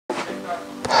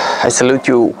I salute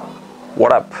you.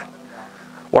 What up?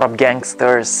 What up,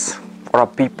 gangsters? What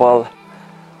up, people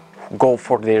who go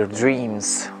for their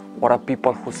dreams? What up,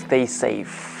 people who stay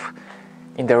safe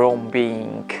in their own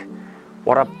being?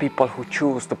 What up, people who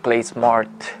choose to play smart?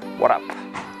 What up?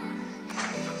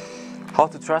 How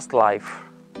to trust life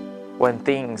when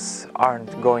things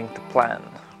aren't going to plan?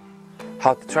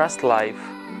 How to trust life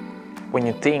when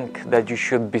you think that you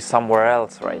should be somewhere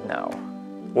else right now?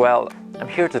 Well, I'm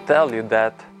here to tell you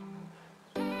that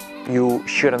you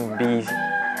shouldn't be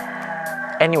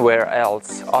anywhere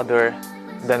else other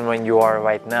than when you are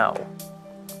right now.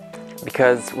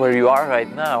 Because where you are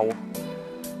right now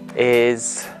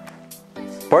is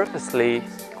purposely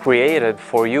created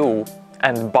for you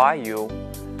and by you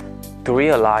to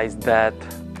realize that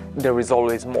there is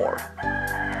always more.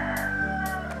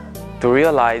 To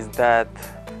realize that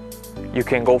you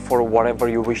can go for whatever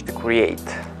you wish to create.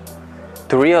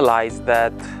 To realize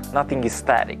that nothing is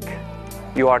static.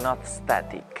 You are not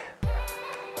static.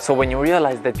 So when you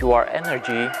realize that you are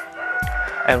energy,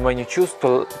 and when you choose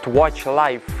to watch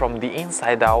life from the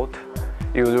inside out,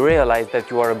 you will realize that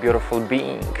you are a beautiful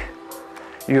being.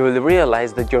 You will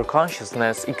realize that your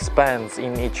consciousness expands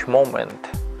in each moment.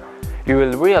 You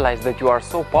will realize that you are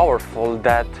so powerful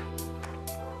that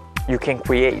you can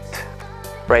create,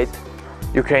 right?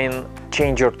 You can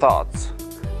change your thoughts.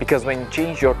 Because when you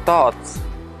change your thoughts,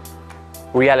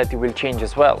 reality will change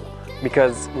as well.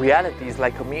 Because reality is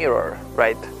like a mirror,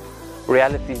 right?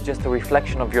 Reality is just a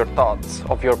reflection of your thoughts,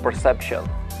 of your perception.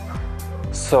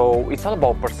 So it's all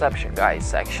about perception,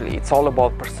 guys, actually. It's all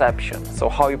about perception. So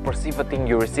how you perceive a thing,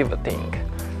 you receive a thing.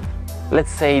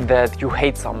 Let's say that you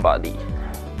hate somebody.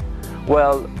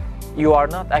 Well, you are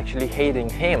not actually hating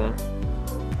him.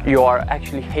 You are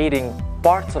actually hating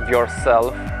parts of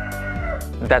yourself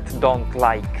that don't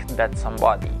like that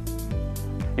somebody.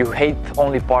 You hate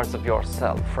only parts of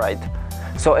yourself, right?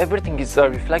 So everything is a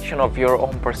reflection of your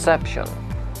own perception.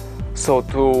 So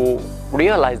to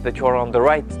realize that you are on the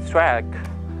right track,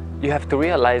 you have to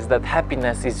realize that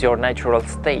happiness is your natural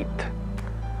state.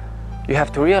 You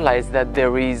have to realize that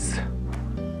there is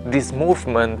this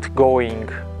movement going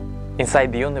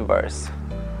inside the universe.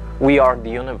 We are the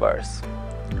universe.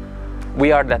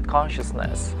 We are that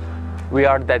consciousness. We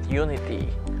are that unity.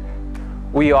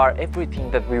 We are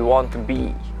everything that we want to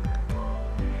be.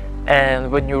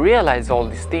 And when you realize all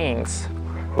these things,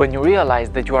 when you realize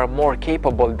that you are more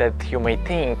capable than you may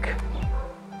think,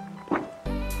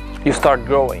 you start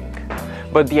growing.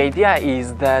 But the idea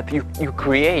is that you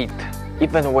create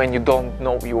even when you don't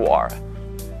know you are.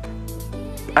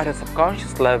 At a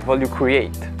subconscious level, you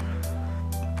create.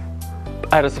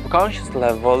 At a subconscious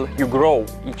level, you grow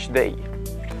each day.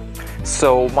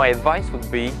 So my advice would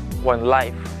be, when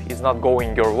life is not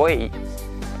going your way,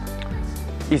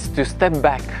 is to step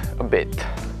back a bit.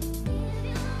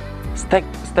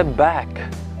 Step back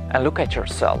and look at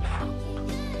yourself.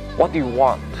 What do you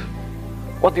want?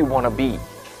 What do you want to be?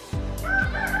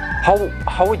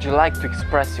 How would you like to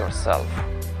express yourself?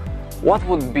 What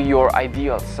would be your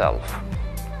ideal self?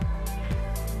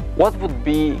 What would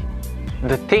be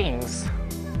the things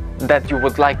that you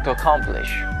would like to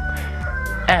accomplish?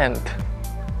 And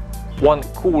one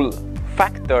cool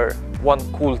factor, one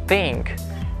cool thing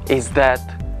is that,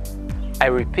 I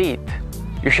repeat,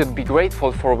 you should be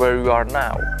grateful for where you are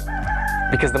now.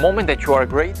 Because the moment that you are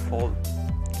grateful,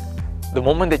 the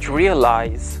moment that you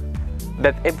realize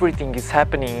that everything is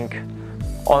happening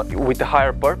with a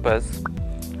higher purpose,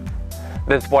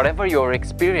 that whatever your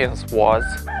experience was,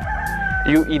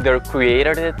 you either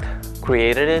created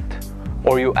it,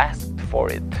 or you asked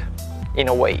for it, in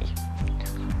a way.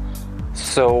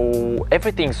 So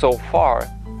everything so far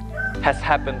has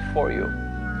happened for you.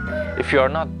 If you are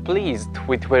not pleased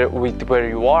with where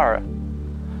you are,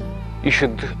 you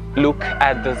should look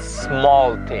at the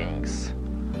small things.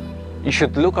 You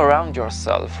should look around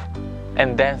yourself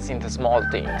and dance in the small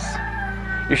things.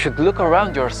 You should look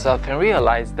around yourself and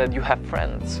realize that you have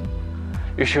friends.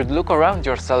 You should look around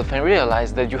yourself and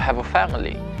realize that you have a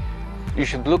family. You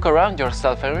should look around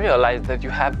yourself and realize that you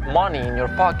have money in your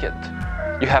pocket.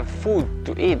 You have food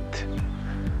to eat.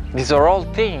 These are all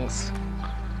things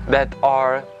that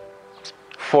are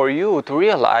for you to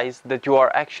realize that you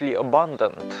are actually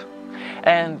abundant.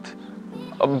 And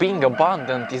being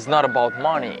abundant is not about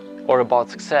money or about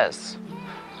success.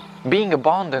 Being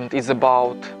abundant is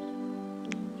about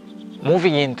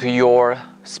moving into your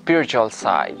spiritual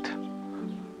side,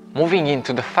 moving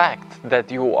into the fact that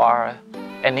you are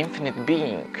an infinite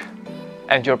being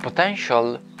and your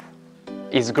potential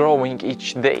is growing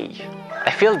each day.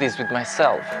 I feel this with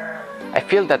myself. I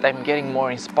feel that I'm getting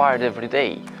more inspired every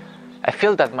day. I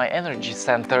feel that my energy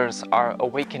centers are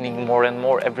awakening more and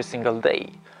more every single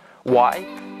day. Why?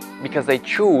 Because I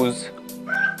choose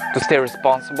to stay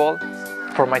responsible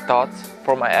for my thoughts,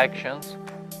 for my actions.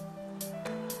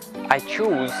 I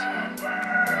choose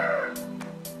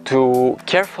to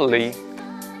carefully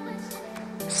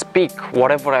speak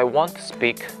whatever I want to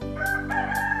speak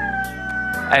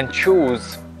and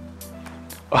choose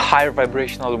higher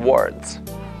vibrational words.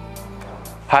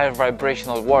 Higher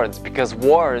vibrational words, because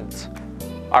words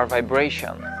are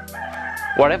vibration.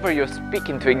 Whatever you speak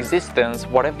into existence,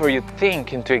 whatever you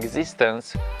think into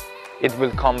existence, it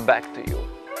will come back to you.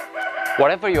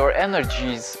 Whatever your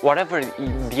energies, whatever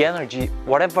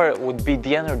would be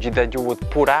the energy that you would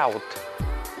put out,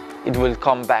 it will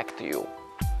come back to you.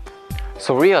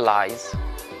 So realize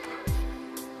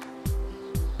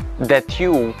that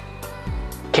you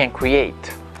can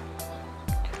create.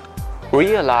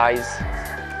 Realize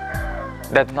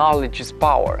that knowledge is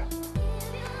power.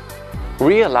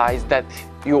 Realize that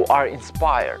you are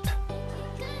inspired.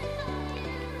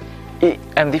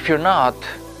 And if you're not,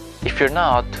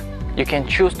 you can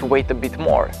choose to wait a bit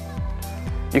more.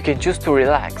 You can choose to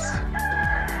relax.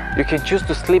 You can choose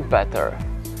to sleep better.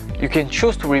 You can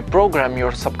choose to reprogram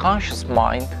your subconscious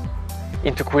mind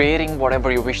into creating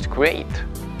whatever you wish to create.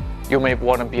 You may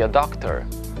want to be a doctor.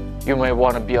 You may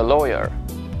want to be a lawyer.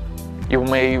 You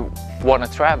may want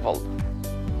to travel.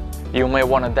 You may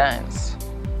want to dance.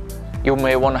 You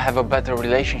may want to have a better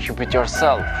relationship with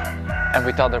yourself and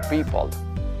with other people.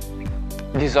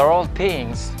 These are all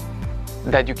things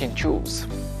that you can choose.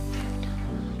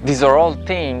 These are all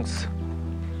things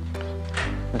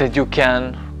that you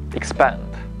can expand.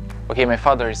 Okay, my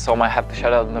father is home. I have to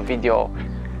shut out in the video.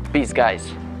 Peace,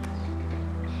 guys.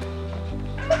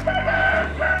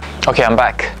 Okay, I'm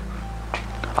back.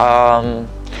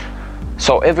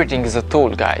 So everything is a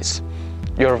tool, guys.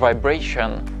 Your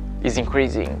vibration is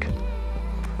increasing.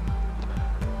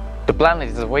 The planet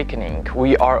is awakening.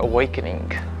 We are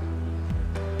awakening.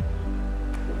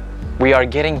 We are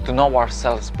getting to know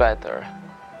ourselves better.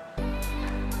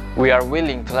 We are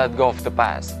willing to let go of the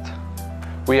past.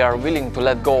 We are willing to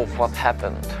let go of what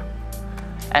happened.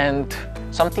 And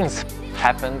something's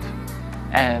happened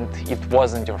and it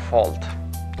wasn't your fault.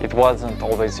 It wasn't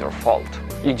always your fault.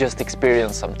 You just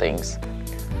experienced some things.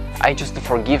 I choose to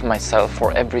forgive myself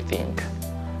for everything.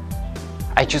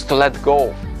 I choose to let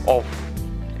go of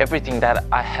everything that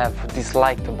I have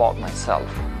disliked about myself.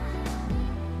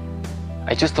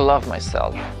 I choose to love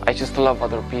myself. I choose to love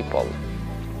other people.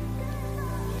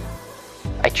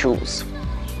 I choose.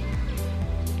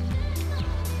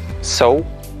 So,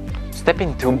 step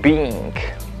into being.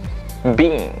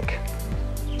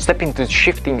 Step into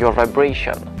shifting your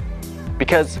vibration.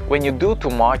 Because when you do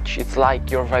too much, it's like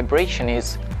your vibration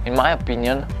is, in my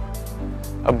opinion,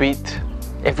 a bit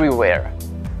everywhere,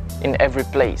 in every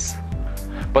place.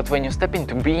 But when you step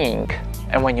into being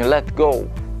and when you let go,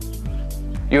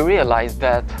 you realize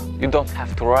that you don't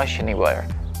have to rush anywhere.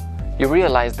 You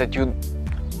realize that you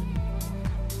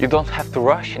don't have to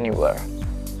rush anywhere.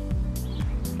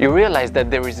 You realize that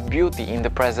there is beauty in the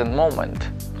present moment.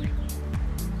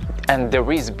 And there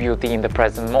is beauty in the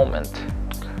present moment.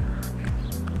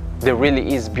 There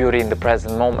really is beauty in the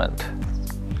present moment.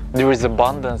 There is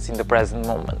abundance in the present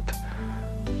moment.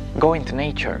 Go into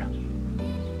nature.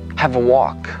 Have a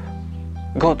walk.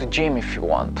 Go to gym if you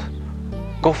want.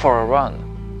 Go for a run.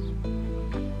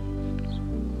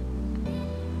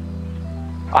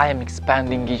 I am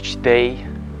expanding each day,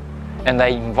 and I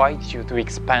invite you to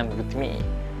expand with me.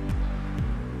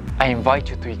 I invite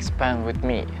you to expand with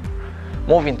me.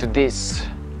 Move into this.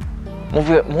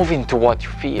 Move into what you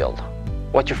feel.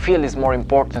 What you feel is more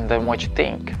important than what you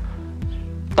think.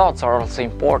 Thoughts are also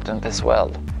important as well.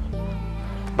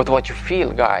 But what you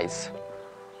feel, guys,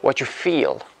 what you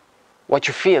feel,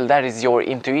 that is your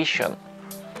intuition.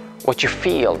 What you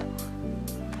feel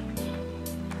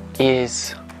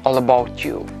is all about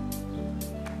you.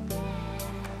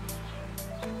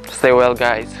 Stay well,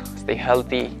 guys. Stay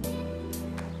healthy.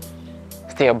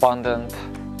 Stay abundant.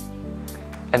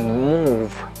 And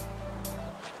move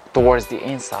towards the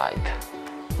inside.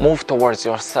 Move towards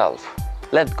yourself.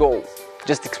 Let go.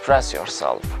 Just express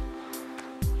yourself.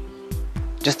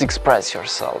 Just express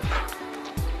yourself.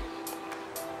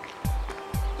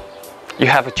 You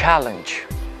have a challenge,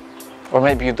 or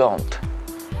maybe you don't,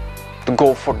 to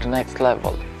go for the next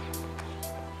level.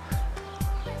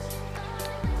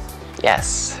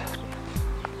 Yes.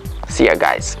 See ya,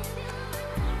 guys.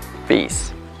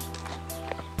 Peace.